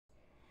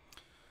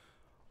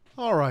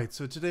Alright,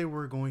 so today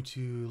we're going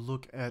to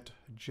look at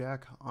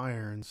Jack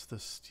Irons, the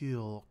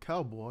Steel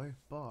Cowboy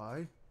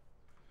by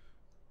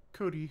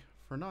Cody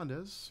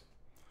Fernandez,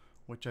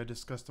 which I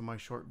discussed in my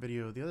short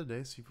video the other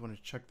day. So if you want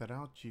to check that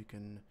out, you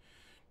can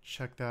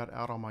check that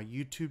out on my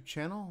YouTube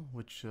channel,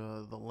 which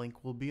the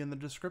link will be in the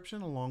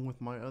description, along with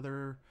my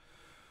other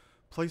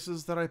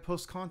places that I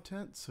post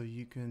content, so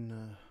you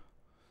can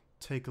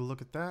take a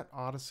look at that.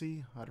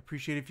 Odyssey. I'd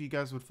appreciate if you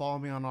guys would follow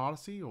me on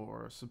Odyssey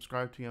or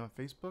subscribe to me on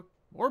Facebook,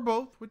 or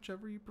both,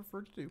 whichever you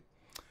prefer to do.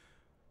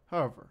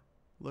 However,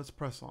 let's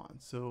press on.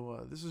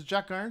 So this is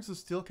Jack Irons, the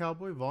Steel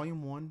Cowboy,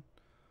 Volume 1.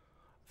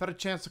 I've had a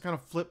chance to kind of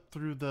flip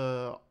through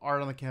the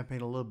art on the campaign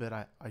a little bit.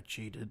 I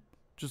cheated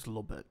just a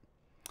little bit.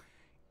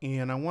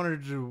 And I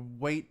wanted to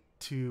wait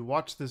to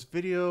watch this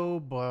video,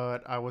 but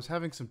I was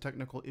having some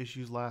technical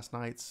issues last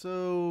night,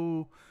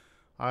 so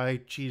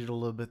I cheated a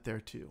little bit there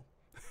too.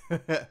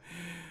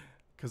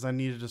 Because I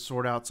needed to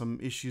sort out some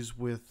issues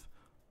with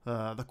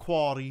the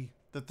quality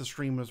that the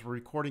stream was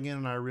recording in,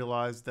 and I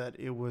realized that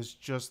it was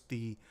just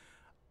the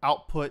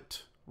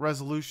output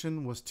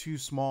resolution was too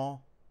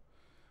small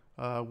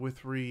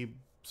with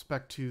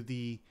respect to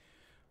the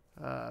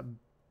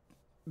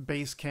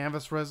base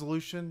canvas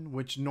resolution,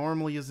 which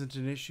normally isn't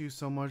an issue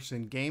so much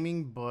in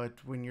gaming, but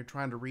when you're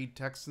trying to read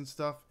text and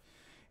stuff,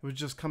 it was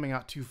just coming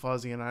out too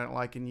fuzzy, and I don't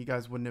like it, and you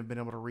guys wouldn't have been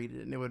able to read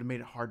it, and it would have made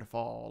it hard to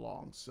follow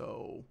along.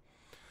 So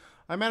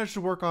I managed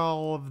to work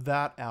all of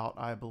that out,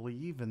 I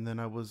believe, and then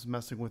I was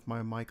messing with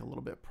my mic a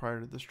little bit prior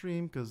to the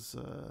stream because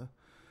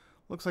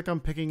looks like I'm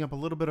picking up a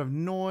little bit of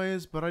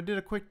noise, but I did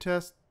a quick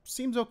test.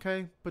 Seems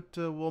okay, but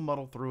we'll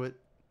muddle through it.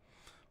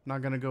 I'm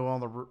not going to go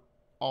on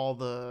all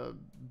the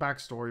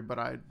backstory, but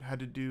I had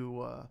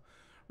to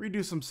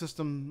redo some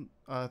system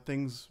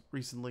things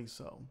recently,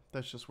 so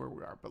that's just where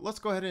we are. But let's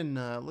go ahead and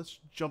let's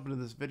jump into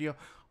this video.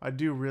 I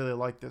do really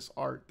like this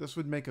art. This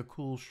would make a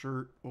cool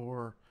shirt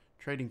or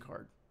trading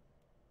card.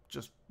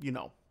 Just, you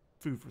know,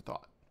 food for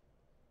thought.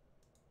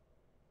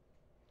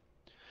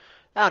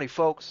 Howdy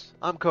folks,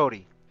 I'm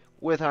Cody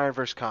with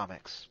Ironverse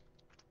Comics.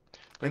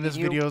 And this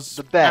video's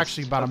the best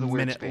actually about a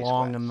minute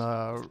long, and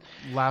the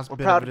last We're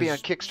bit proud of to it be on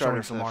is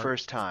Kickstarter for the art.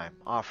 first time,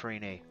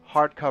 offering a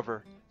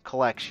hardcover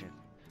collection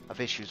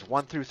of issues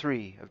 1 through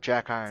 3 of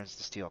Jack Irons,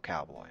 the Steel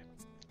Cowboy.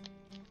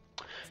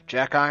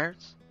 Jack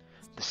Irons,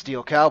 the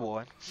Steel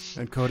Cowboy,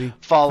 And Cody,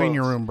 follows clean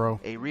your room, bro.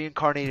 a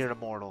reincarnated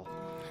immortal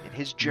in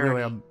his journey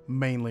Really, I'm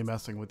mainly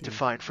messing with you. to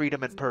find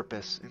freedom and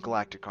purpose in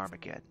galactic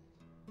Armageddon.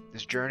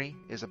 This journey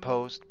is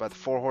opposed by the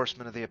four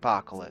horsemen of the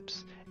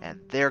apocalypse and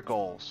their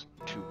goals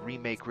to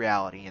remake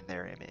reality in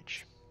their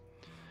image.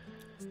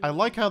 I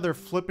like how they're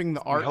flipping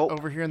the art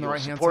over here in the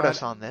right-hand side. Support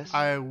us on this,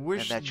 I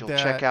wish and that you'll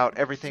check out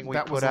everything we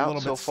put out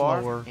so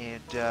far slower,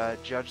 and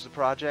judge the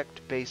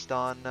project based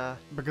on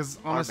because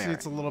honestly, merit.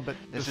 it's a little bit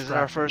This distracting. isn't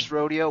our first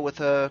rodeo with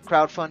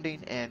crowdfunding,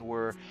 and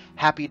we're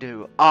happy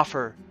to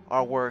offer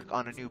our work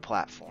on a new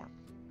platform.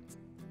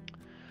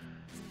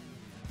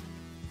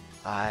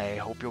 I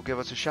hope you'll give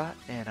us a shot,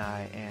 and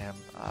I am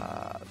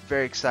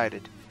very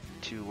excited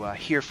to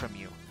hear from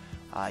you.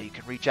 You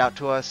can reach out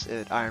to us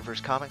at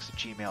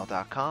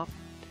ironversecomics@gmail.com.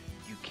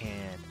 You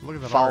can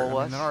follow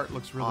us that art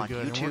looks really on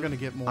good, YouTube, and we're going to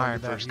get more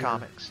into that Ironverse here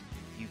Comics.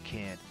 You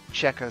can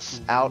check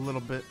us a out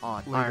little bit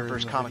on later in the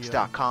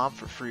ironversecomics.com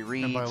for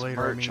free And by reads,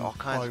 later, I merch, mean all kinds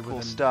of probably cool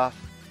within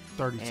stuff.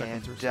 30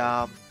 seconds or And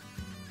so.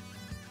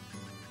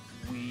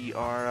 we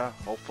are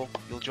hopeful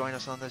you'll join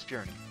us on this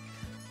journey.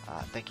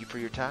 Thank you for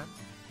your time,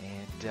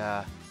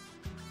 and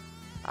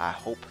I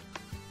hope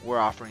we're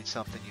offering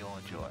something you'll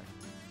enjoy.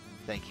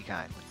 Thank you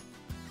kindly.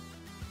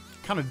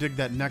 Kind of dig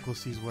that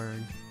necklace he's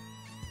wearing.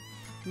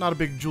 Not a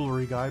big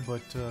jewelry guy,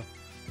 but I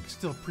can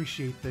still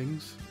appreciate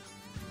things.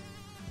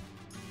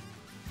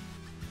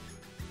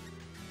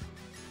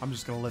 I'm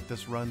just gonna let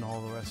this run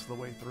all the rest of the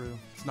way through.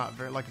 It's not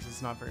very, like I said,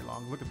 it's not very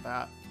long. Look at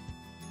that.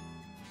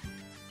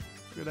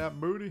 Look at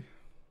that booty.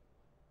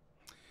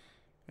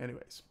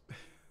 Anyways.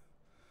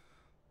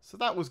 So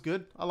that was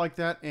good. I like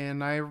that.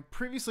 And I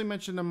previously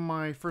mentioned in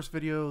my first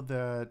video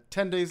that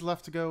 10 days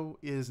left to go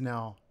is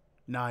now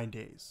 9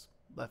 days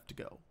left to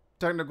go.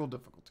 Technical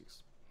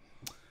difficulties.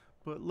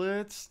 But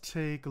let's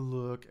take a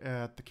look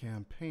at the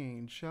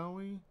campaign, shall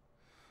we?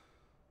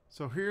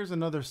 So here's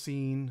another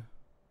scene,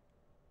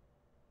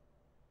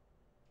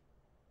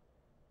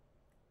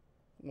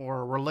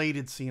 or a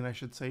related scene, I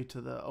should say, to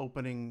the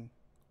opening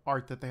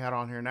art that they had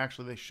on here. And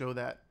actually they show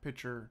that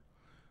picture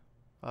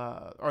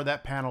or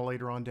that panel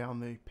later on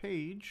down the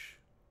page,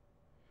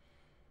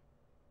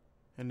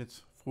 and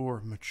it's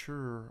for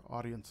mature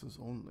audiences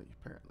only,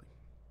 apparently.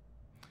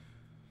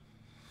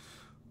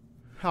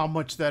 How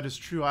much that is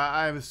true,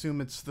 I assume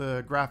it's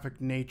the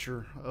graphic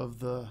nature of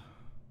the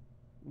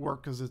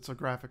work, because it's a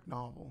graphic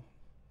novel.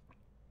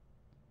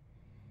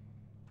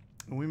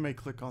 And we may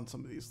click on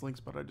some of these links,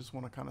 but I just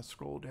want to kind of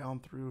scroll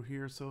down through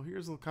here. So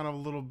here's kind of a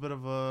little bit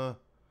of a,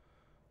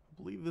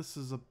 I believe this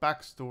is a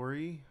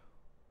backstory.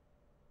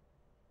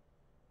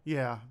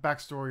 Yeah,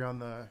 backstory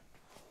on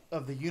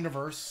of the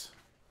universe.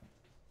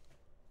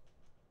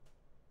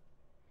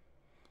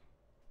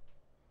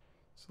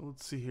 So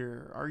let's see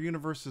here. Our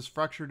universe is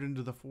fractured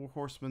into the four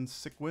horsemen's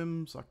sick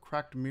whims, a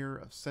cracked mirror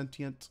of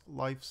sentient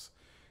life's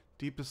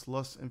deepest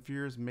lusts and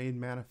fears made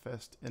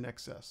manifest in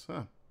excess.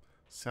 Huh.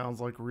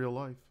 Sounds like real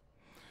life.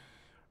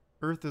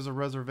 Earth is a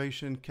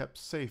reservation kept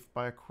safe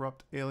by a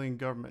corrupt alien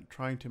government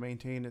trying to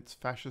maintain its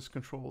fascist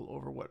control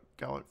over what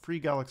free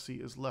galaxy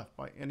is left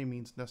by any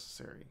means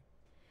necessary.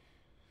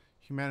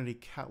 Humanity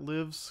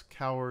lives,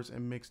 cowers,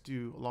 and makes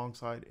do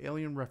alongside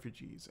alien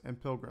refugees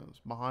and pilgrims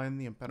behind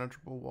the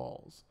impenetrable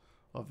walls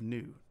of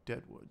New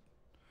Deadwood.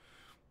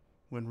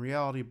 When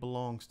reality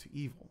belongs to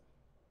evil,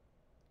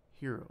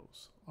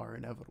 heroes are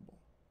inevitable.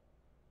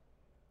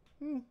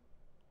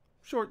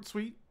 Short and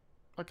sweet.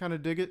 I kind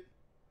of dig it.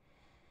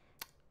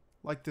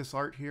 Like this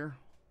art here.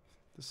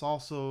 This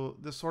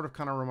sort of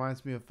kind of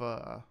reminds me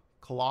of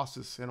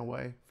Colossus in a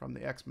way from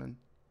the X-Men.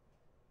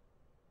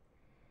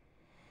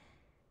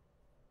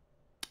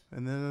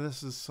 And then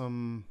this is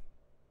some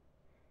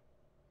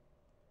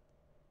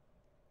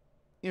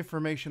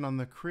information on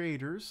the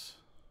creators.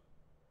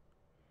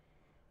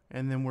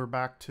 And then we're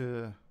back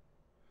to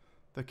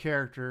the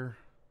character,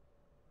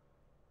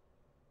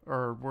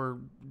 or we're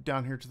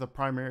down here to the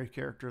primary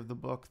character of the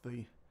book,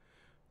 the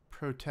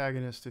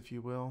protagonist, if you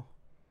will.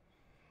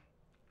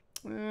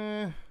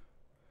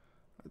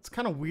 It's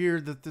kind of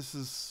weird that this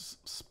is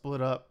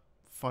split up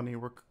funny.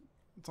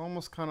 It's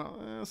almost kind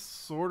of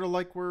sort of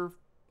like we're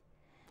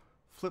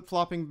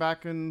flip-flopping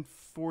back and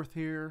forth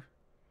here.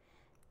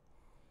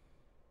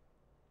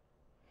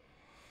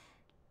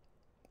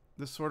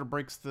 This sort of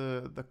breaks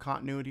the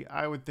continuity.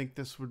 I would think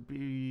this would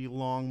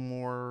belong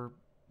more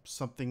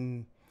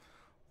something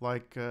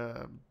like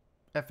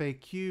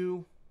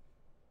FAQ,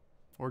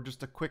 or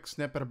just a quick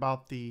snippet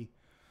about the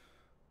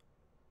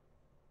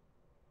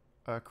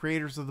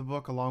creators of the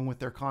book along with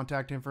their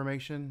contact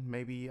information.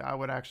 Maybe I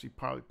would actually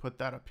probably put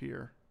that up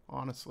here,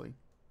 honestly.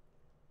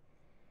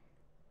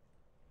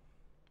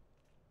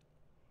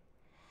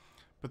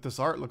 But this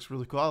art looks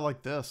really cool. I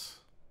like this.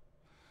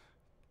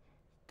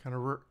 Kind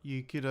of,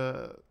 you get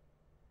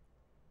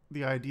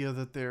the idea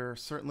that they're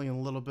certainly in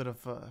a little bit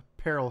of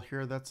peril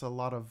here. That's a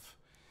lot of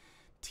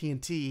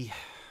TNT.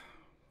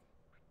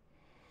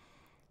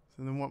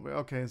 And then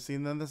okay, see,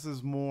 and then this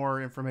is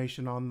more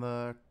information on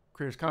the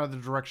creators, kind of the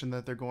direction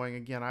that they're going.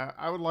 Again, I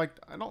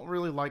don't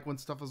really like when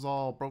stuff is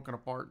all broken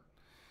apart.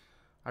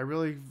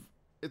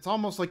 It's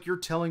almost like you're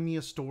telling me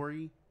a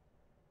story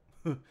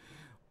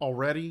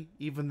already,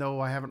 even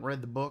though I haven't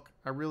read the book.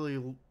 I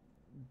really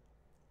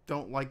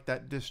don't like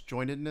that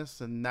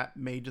disjointedness, and that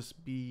may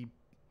just be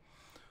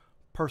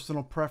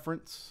personal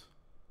preference.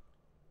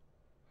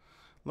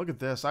 Look at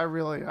this.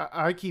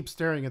 I keep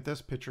staring at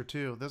this picture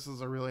too. This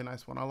is a really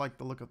nice one. I like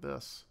the look of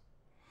this.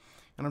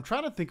 And I'm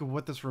trying to think of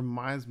what this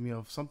reminds me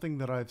of. Something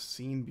that I've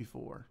seen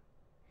before.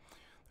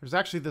 There's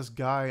actually this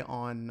guy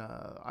on,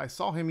 I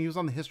saw him, he was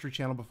on the History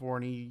Channel before,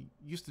 and he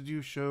used to do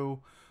a show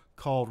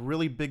called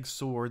Really Big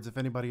Swords, if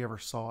anybody ever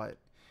saw it.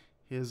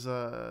 He's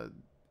on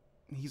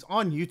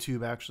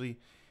YouTube, actually.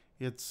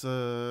 It's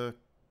Cthulhu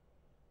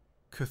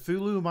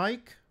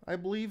Mike, I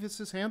believe is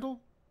his handle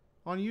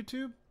on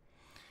YouTube.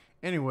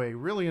 Anyway,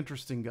 really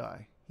interesting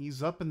guy.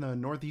 He's up in the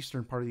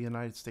northeastern part of the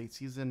United States.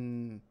 He's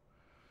in...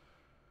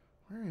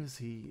 Where is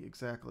he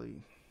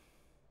exactly?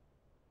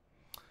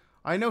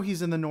 I know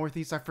he's in the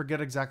Northeast. I forget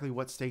exactly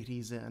what state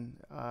he's in.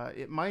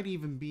 It might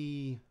even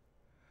be...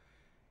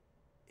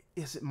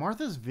 Is it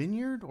Martha's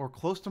Vineyard or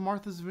close to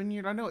Martha's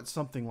Vineyard? I know it's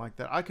something like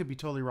that. I could be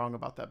totally wrong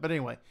about that. But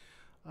anyway,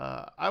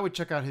 I would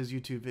check out his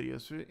YouTube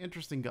videos.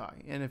 Interesting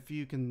guy. And if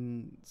you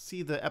can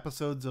see the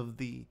episodes of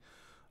the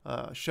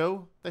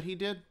show that he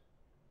did,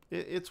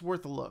 it's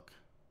worth a look.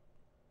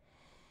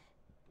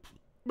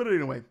 But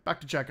anyway, back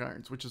to Jack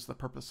Irons, which is the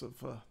purpose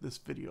of this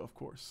video, of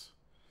course.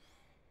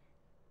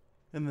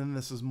 And then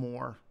this is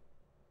more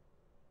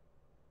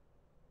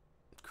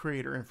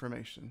creator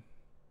information.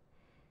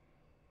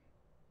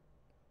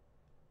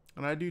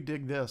 And I do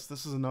dig this.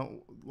 This is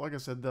like I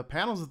said, the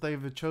panels that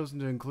they've chosen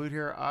to include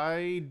here,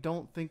 I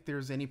don't think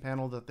there's any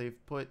panel that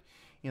they've put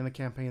in the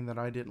campaign that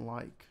I didn't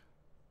like.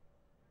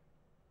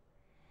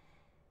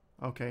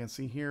 Okay, and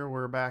see here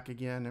we're back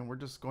again, and we're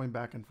just going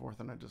back and forth,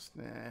 and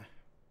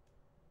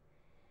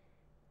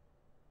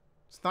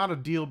it's not a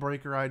deal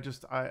breaker. I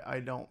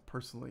don't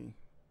personally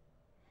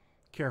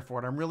care for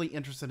it. I'm really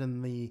interested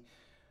in the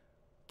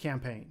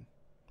campaign.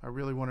 I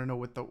really want to know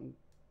what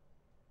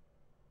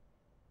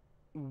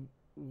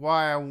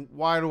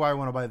why do I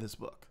want to buy this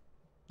book?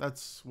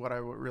 That's what I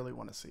really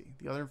want to see.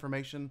 The other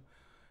information,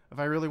 if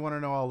I really want to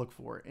know, I'll look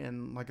for it.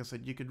 And like I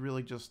said, you could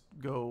really just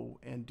go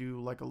and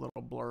do like a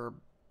little blurb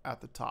at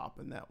the top,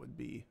 and that would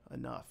be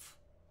enough.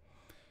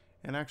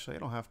 And actually, I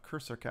don't have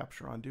cursor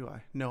capture on, do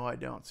I? No, I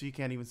don't. So you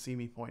can't even see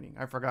me pointing.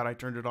 I forgot I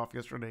turned it off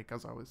yesterday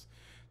because I was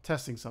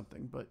testing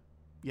something. But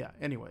yeah,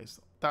 anyways,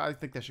 I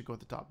think that should go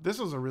at the top. This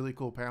is a really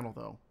cool panel,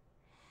 though.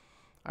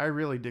 I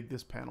really dig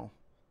this panel.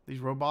 These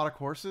robotic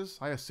horses,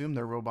 I assume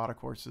they're robotic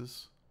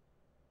horses.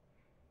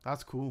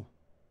 That's cool.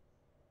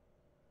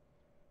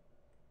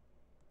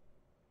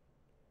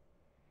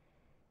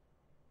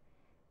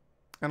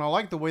 And I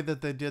like the way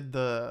that they did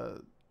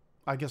the,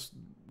 I guess,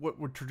 what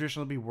would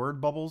traditionally be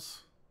word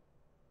bubbles.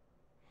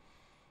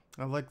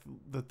 I like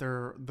that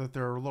they're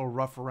a little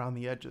rough around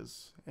the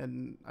edges,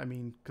 and I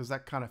mean, because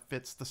that kind of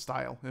fits the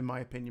style, in my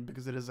opinion,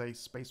 because it is a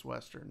space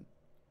western.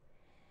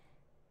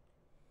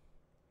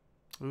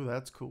 Ooh,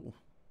 that's cool.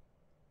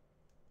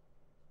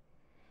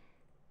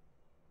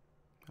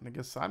 And I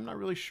guess I'm not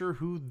really sure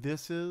who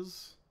this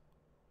is.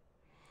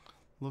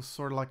 Looks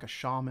sort of like a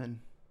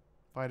shaman,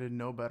 if I didn't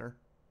know better.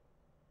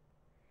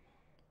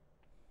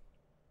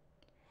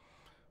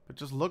 But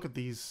just look at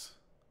these.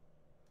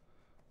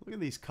 Look at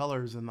these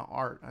colors in the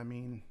art. I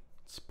mean,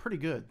 it's pretty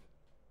good.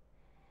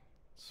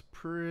 It's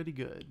pretty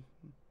good.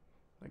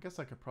 I guess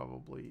I could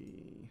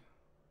probably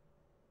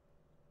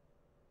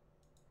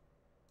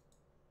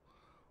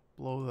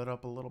blow that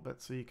up a little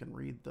bit so you can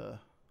read the...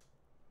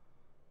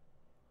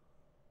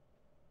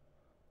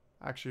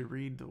 Actually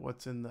read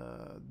what's in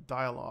the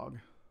dialogue.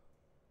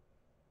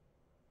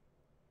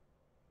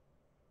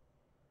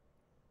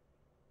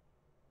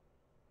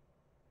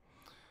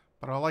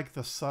 But I like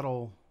the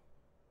subtle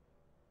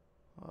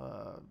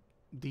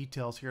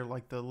details here,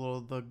 like the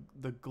little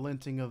the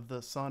glinting of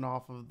the sun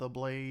off of the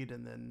blade,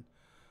 and then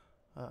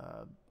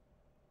I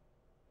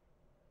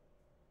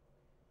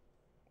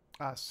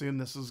assume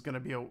this is going to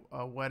be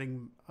a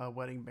wedding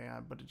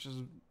band, but it's just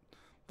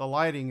the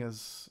lighting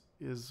is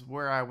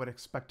where I would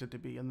expect it to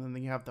be, and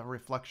then you have the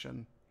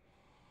reflection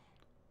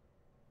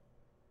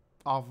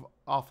off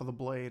of the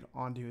blade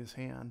onto his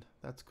hand.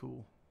 That's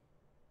cool.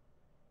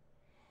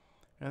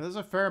 And there's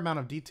a fair amount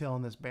of detail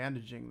in this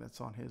bandaging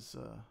that's on his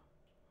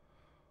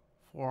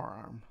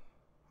forearm.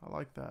 I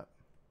like that.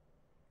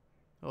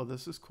 Oh,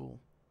 this is cool.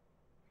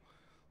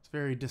 It's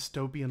very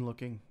dystopian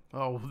looking.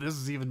 Oh, this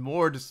is even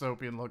more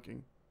dystopian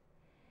looking.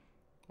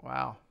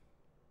 Wow.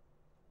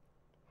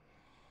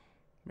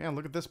 Man,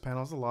 look at this panel.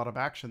 There's a lot of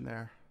action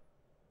there.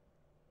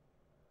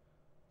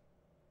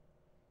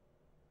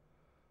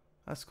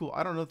 That's cool.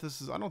 I don't know if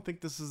this is... I don't think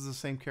this is the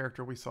same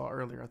character we saw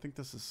earlier. I think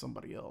this is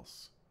somebody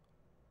else.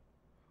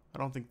 I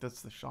don't think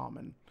that's the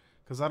shaman,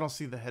 because I don't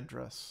see the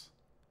headdress.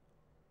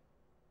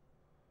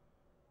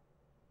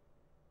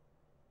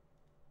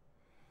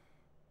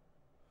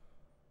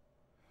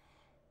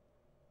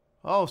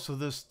 Oh, so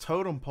this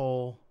totem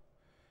pole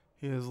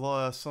is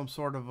some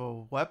sort of a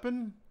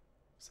weapon?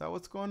 Is that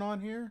what's going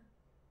on here?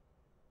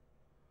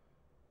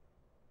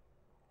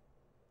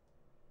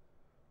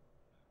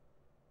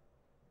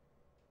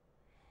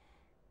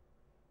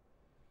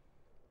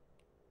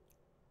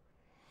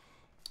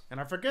 And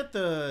I forget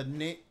the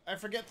name. I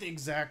forget the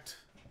exact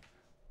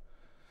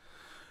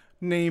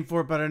name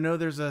for it, but I know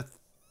there's a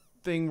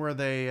thing where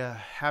they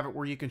have it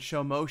where you can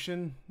show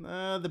motion.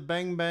 The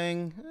bang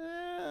bang.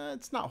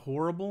 It's not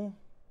horrible.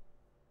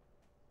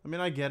 I mean,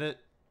 I get it,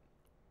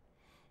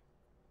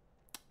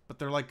 but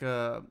they're like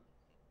I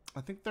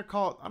think they're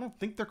called. I don't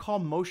think they're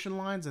called motion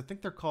lines. I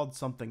think they're called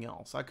something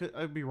else.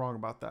 I'd be wrong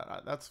about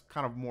that. That's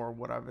kind of more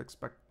what I've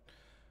expect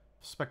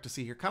to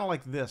see here, kind of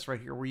like this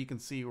right here, where you can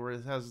see where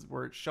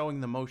it's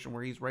showing the motion,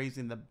 where he's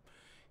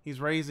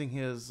raising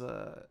his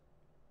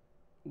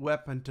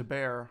weapon to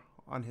bear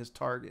on his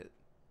target.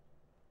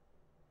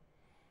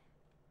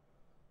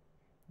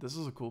 This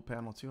is a cool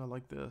panel too. I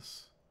like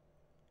this,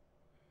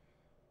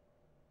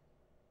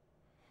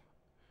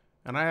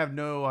 and I have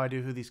no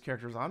idea who these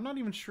characters are. I'm not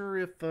even sure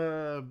if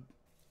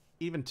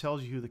even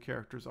tells you who the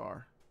characters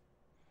are.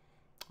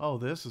 Oh,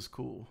 this is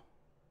cool.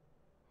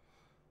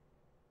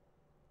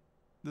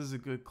 This is a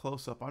good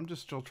close-up. I'm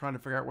just still trying to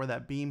figure out where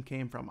that beam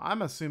came from.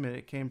 I'm assuming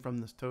it came from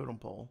this totem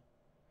pole,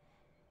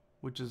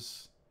 which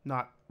is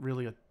not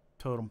really a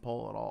totem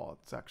pole at all.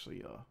 It's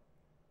actually a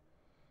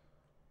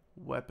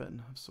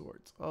weapon of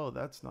sorts. Oh,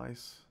 that's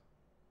nice.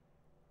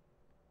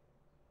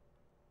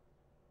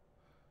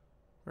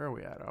 Where are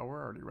we at? Oh,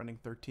 we're already running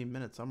 13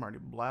 minutes. I'm already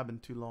blabbing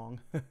too long.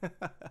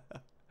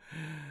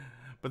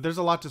 But there's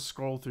a lot to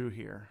scroll through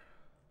here,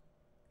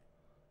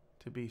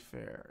 to be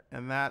fair,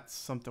 and that's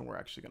something we're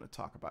actually going to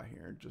talk about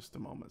here in just a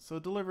moment. So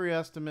delivery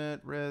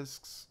estimate,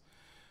 risks,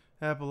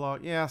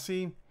 epilogue. Yeah,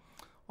 see,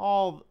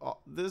 all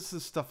this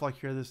is stuff like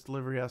here, this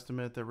delivery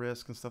estimate, the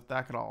risk and stuff,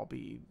 that could all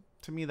be,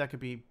 to me, that could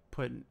be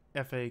put in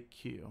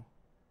FAQ.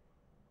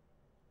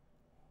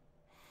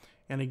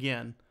 And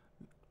again,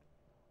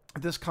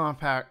 this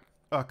contact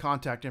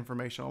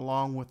information,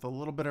 along with a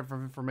little bit of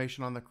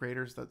information on the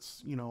creators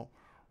that's, you know,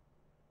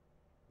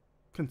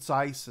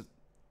 concise,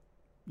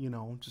 you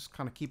know, just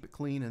kind of keep it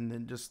clean, and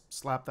then just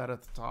slap that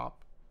at the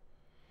top.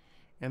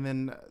 And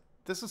then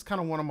this is kind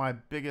of one of my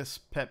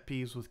biggest pet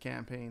peeves with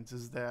campaigns,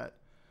 is that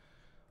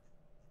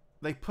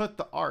they put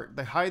the art,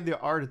 they hide the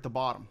art at the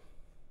bottom.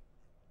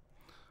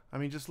 I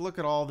mean, just look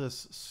at all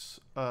this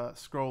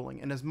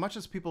scrolling. And as much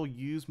as people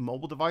use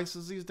mobile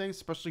devices these days,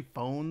 especially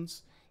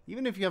phones,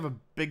 even if you have a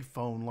big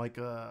phone like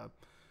a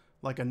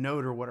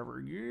Note or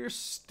whatever, you're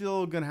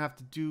still gonna have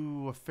to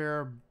do a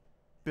fair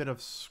bit of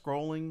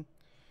scrolling.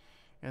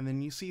 And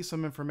then you see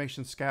some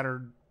information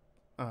scattered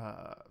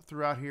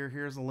throughout here.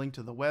 Here's a link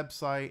to the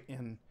website,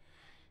 and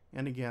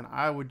again,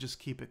 I would just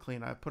keep it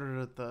clean. I put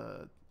it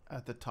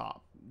at the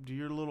top. Do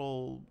your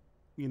little,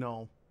 you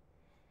know,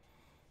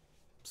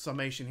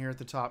 summation here at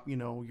the top. You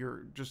know,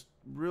 you're just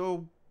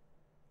real,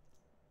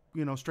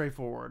 you know,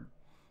 straightforward.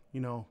 You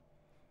know,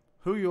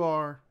 who you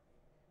are,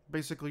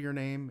 basically your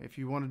name. If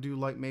you want to do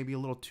like maybe a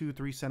little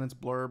 2-3 sentence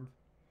blurb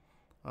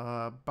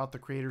about the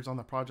creators on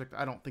the project,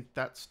 I don't think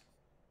that's,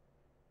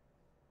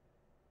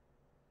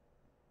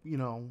 you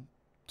know,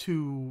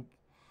 too,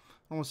 I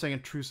don't want to say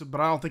intrusive,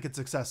 but I don't think it's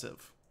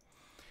excessive.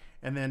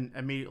 And then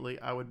immediately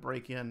I would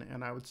break in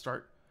and I would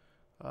start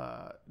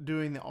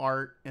doing the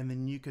art, and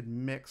then you could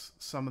mix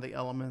some of the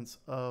elements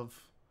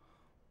of,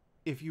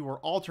 if you were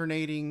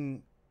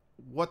alternating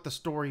what the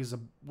story is,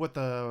 what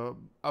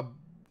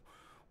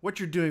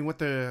you're doing, what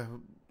the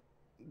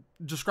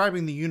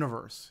describing the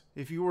universe.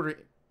 If you were to,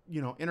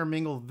 you know,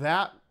 intermingle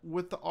that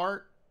with the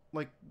art,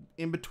 like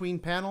in between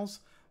panels,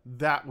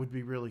 that would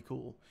be really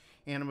cool,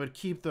 and it would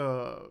keep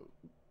your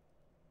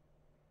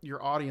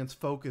audience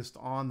focused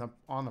on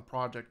the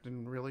project.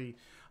 And really,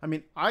 I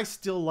mean, I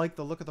still like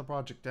the look of the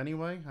project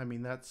anyway. I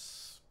mean,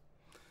 that's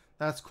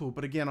cool.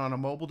 But again, on a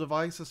mobile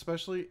device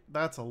especially,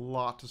 that's a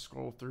lot to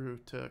scroll through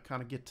to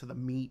kind of get to the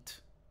meat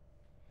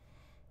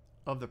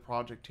of the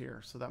project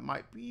here. So that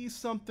might be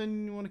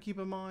something you want to keep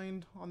in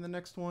mind on the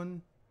next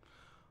one.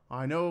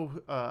 I know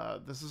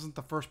this isn't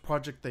the first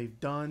project they've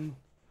done,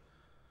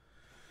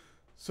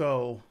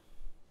 so,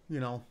 you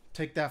know,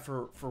 take that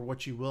for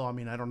what you will. I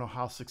mean, I don't know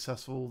how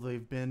successful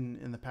they've been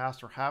in the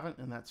past or haven't,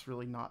 and that's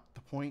really not the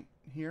point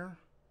here.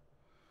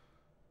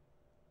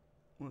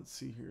 Let's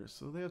see here.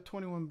 So they have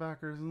 21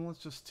 backers, and let's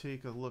just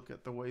take a look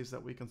at the ways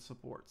that we can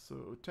support.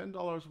 So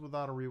 $10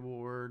 without a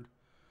reward.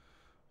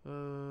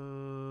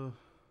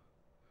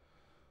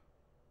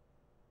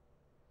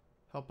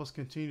 Help us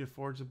continue to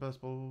forge the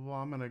best, blah, blah,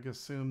 blah. I'm going to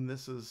assume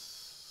this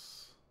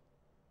is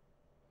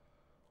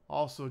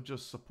also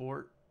just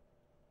support.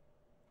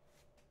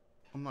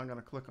 I'm not going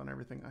to click on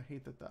everything. I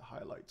hate that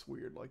highlights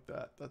weird like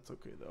that. That's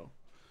okay, though.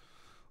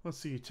 Let's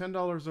see.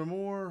 $10 or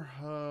more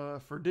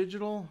for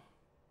digital.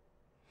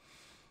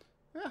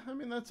 Yeah, I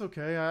mean, that's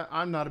okay.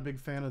 I'm not a big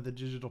fan of the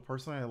digital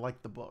personally. I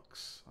like the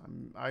books.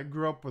 I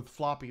grew up with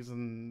floppies,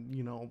 and,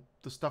 you know,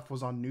 the stuff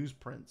was on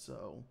newsprint,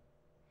 so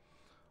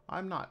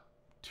I'm not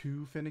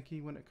too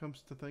finicky when it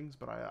comes to things,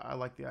 but I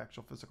like the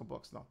actual physical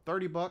books. Now,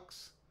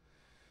 $30.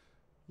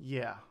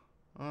 Yeah.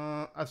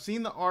 I've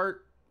seen the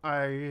art.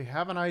 I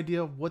have an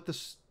idea of what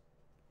this,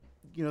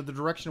 you know, the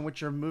direction in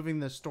which you're moving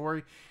the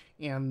story,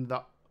 and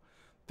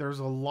there's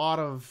a lot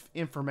of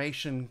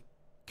information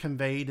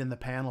conveyed in the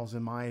panels,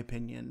 in my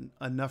opinion,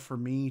 enough for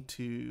me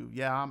to,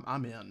 yeah,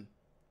 I'm in.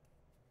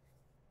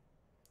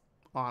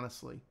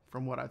 Honestly,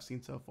 from what I've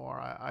seen so far,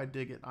 I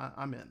dig it.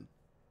 I'm in.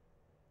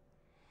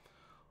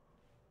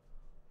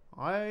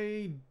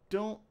 I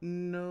don't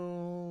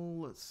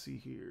know. Let's see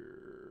here.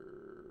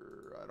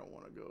 I don't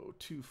want to go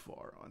too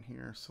far on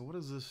here. So what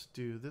does this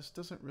do? This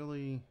doesn't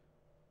really...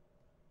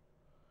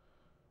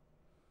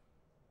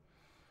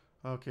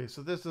 Okay,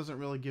 so this doesn't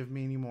really give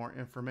me any more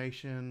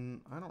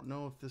information. I don't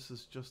know if this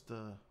is just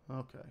a...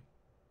 Okay.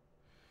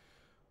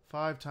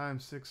 5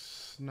 times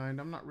 6, 9.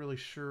 I'm not really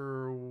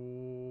sure.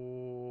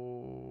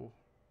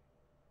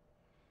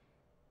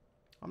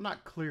 I'm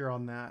not clear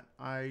on that.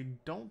 I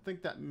don't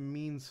think that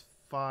means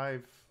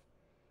 5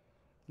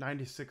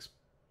 96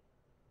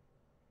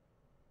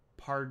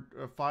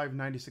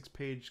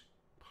 page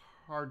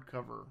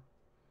hardcover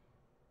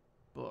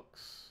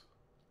books.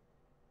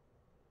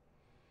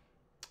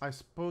 I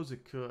suppose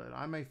it could.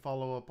 I may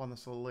follow up on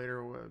this a little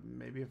later.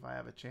 Maybe if I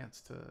have a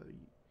chance to.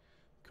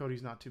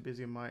 Cody's not too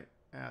busy. I might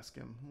ask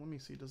him. Let me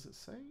see. Does it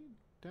say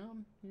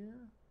down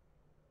here?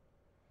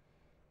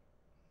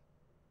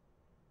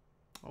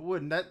 I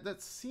wouldn't.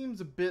 That seems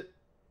a bit.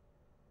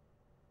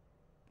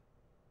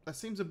 That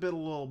seems a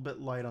little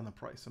bit light on the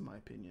price, in my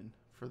opinion,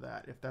 for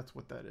that, if that's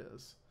what that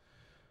is.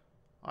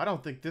 I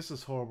don't think this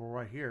is horrible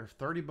right here.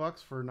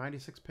 $30 for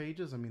 96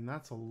 pages. I mean,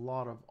 that's a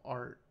lot of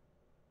art.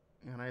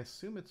 And I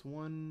assume it's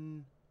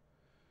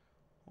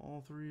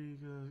all three.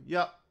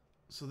 Yep.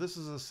 So this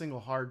is a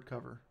single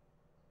hardcover.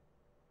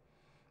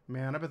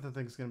 Man, I bet the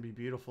thing's going to be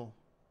beautiful.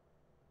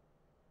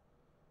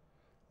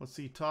 Let's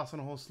see. Toss in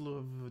a whole slew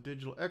of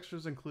digital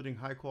extras, including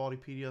high quality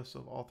PDFs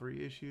of all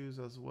 3 issues,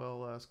 as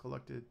well as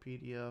collected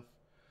PDF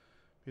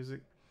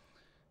music.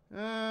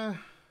 I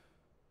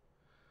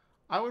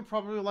would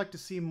probably like to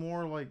see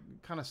more, like,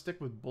 kind of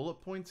stick with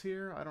bullet points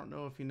here. I don't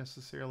know if you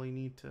necessarily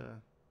need to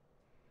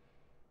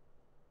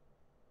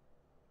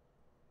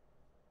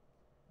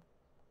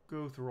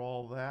go through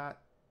all that.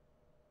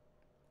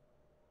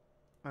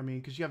 I mean,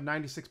 because you have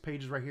 96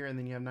 pages right here, and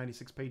then you have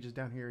 96 pages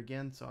down here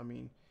again. So, I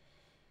mean,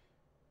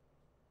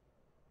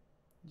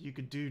 you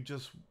could do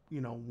just,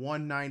 you know,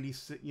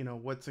 196, you know,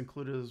 what's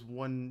included is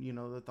one, you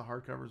know, that the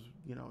hardcover's,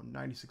 you know,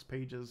 96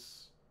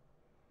 pages.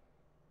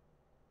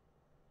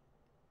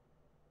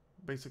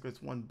 Basically,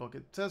 it's one book.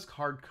 It says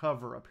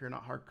hardcover up here,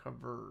 not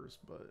hardcovers,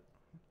 but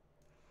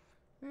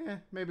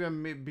maybe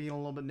I'm being a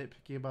little bit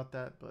nitpicky about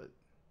that, but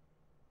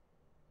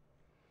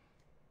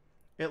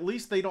at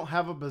least they don't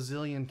have a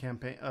bazillion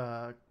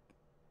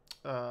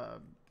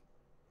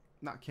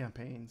not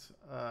campaigns.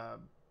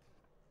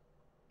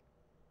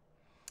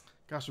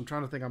 Gosh, I'm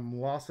trying to think. I'm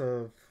lost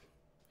of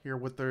here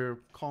what they're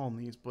calling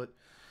these, but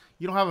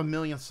you don't have a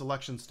million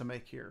selections to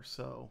make here,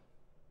 so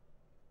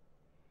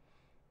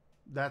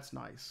that's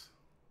nice.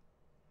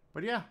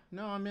 But yeah,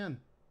 no, I'm in.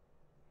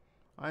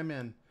 I'm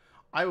in.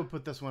 I would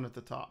put this one at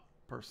the top,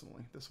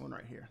 personally. This one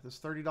right here. This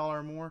 $30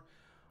 or more.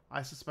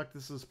 I suspect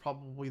this is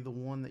probably the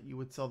one that you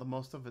would sell the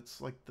most of.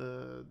 It's like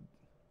the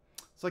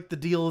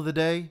deal of the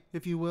day,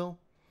 if you will.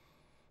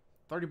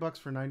 $30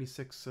 for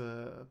 96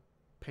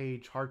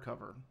 page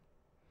hardcover.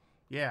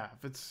 Yeah,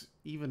 if it's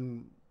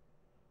even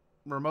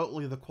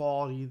remotely the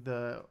quality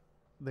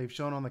they've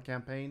shown on the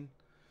campaign,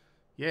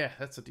 yeah,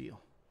 that's a deal.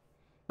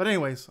 But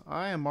anyways,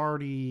 I am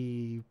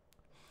already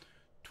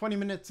 20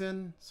 minutes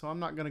in, so I'm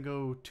not going to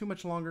go too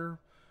much longer.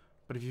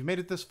 But if you've made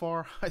it this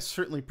far, I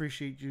certainly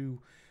appreciate you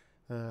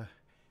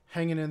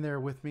hanging in there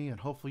with me. And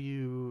hopefully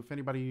if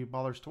anybody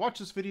bothers to watch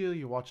this video,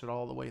 you watch it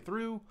all the way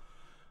through.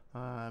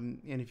 And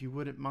if you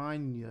wouldn't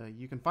mind,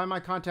 you can find my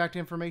contact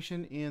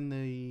information in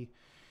the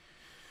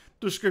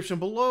description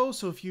below.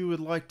 So if you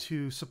would like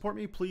to support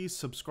me, please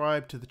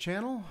subscribe to the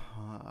channel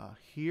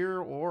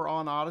here or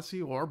on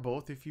Odyssey, or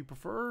both if you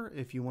prefer.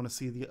 If you want to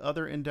see the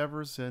other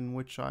endeavors in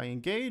which I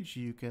engage,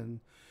 you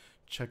can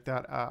check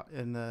that out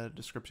in the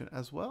description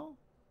as well.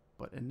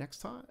 But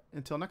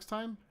until next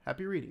time,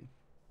 happy reading.